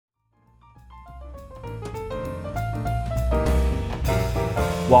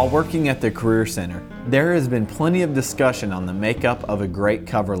While working at the Career Center, there has been plenty of discussion on the makeup of a great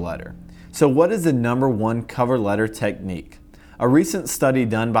cover letter. So what is the number one cover letter technique? A recent study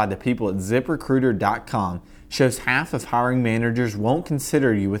done by the people at ZipRecruiter.com shows half of hiring managers won't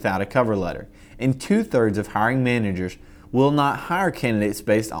consider you without a cover letter, and 2/3 of hiring managers will not hire candidates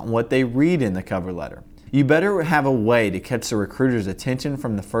based on what they read in the cover letter. You better have a way to catch the recruiter's attention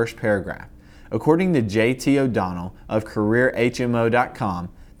from the first paragraph. According to J.T. O'Donnell of CareerHMO.com,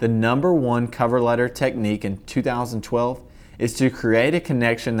 the number one cover letter technique in 2012 is to create a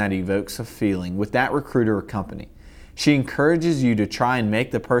connection that evokes a feeling with that recruiter or company. She encourages you to try and make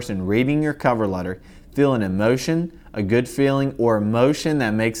the person reading your cover letter feel an emotion, a good feeling, or emotion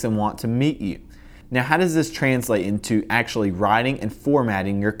that makes them want to meet you. Now, how does this translate into actually writing and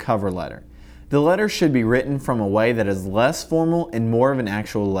formatting your cover letter? The letter should be written from a way that is less formal and more of an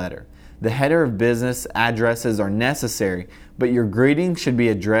actual letter. The header of business addresses are necessary, but your greeting should be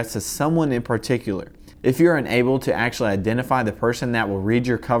addressed to someone in particular. If you're unable to actually identify the person that will read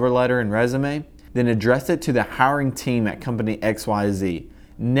your cover letter and resume, then address it to the hiring team at company XYZ.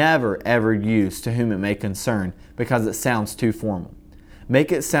 Never ever use to whom it may concern because it sounds too formal.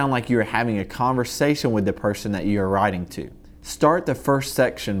 Make it sound like you are having a conversation with the person that you are writing to. Start the first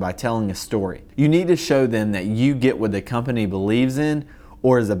section by telling a story. You need to show them that you get what the company believes in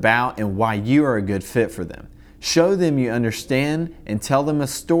or is about and why you are a good fit for them. Show them you understand and tell them a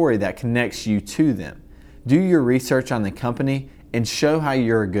story that connects you to them. Do your research on the company and show how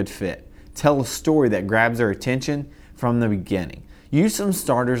you're a good fit. Tell a story that grabs their attention from the beginning. Use some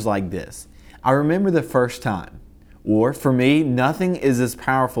starters like this. I remember the first time. Or, for me, nothing is as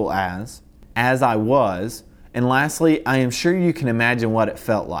powerful as I was. And lastly, I am sure you can imagine what it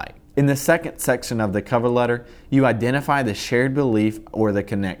felt like. In the second section of the cover letter, you identify the shared belief or the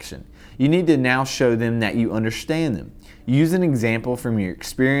connection. You need to now show them that you understand them. Use an example from your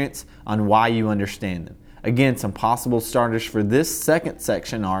experience on why you understand them. Again, some possible starters for this second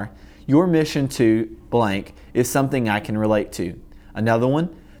section are, your mission to blank is something I can relate to. Another one,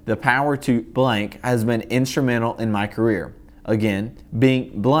 the power to blank has been instrumental in my career. Again,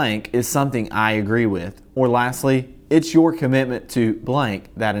 being blank is something I agree with. Or lastly, it's your commitment to blank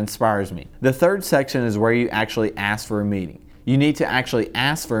that inspires me. The third section is where you actually ask for a meeting. You need to actually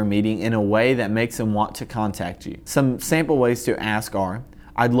ask for a meeting in a way that makes them want to contact you. Some sample ways to ask are,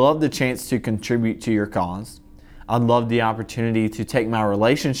 I'd love the chance to contribute to your cause. I'd love the opportunity to take my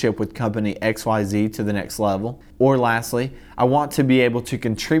relationship with company XYZ to the next level. Or lastly, I want to be able to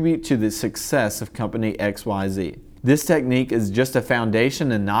contribute to the success of company XYZ. This technique is just a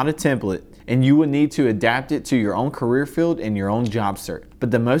foundation and not a template, and you will need to adapt it to your own career field and your own job search. But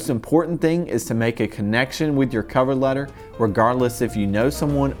the most important thing is to make a connection with your cover letter, regardless if you know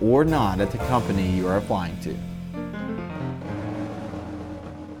someone or not at the company you are applying to.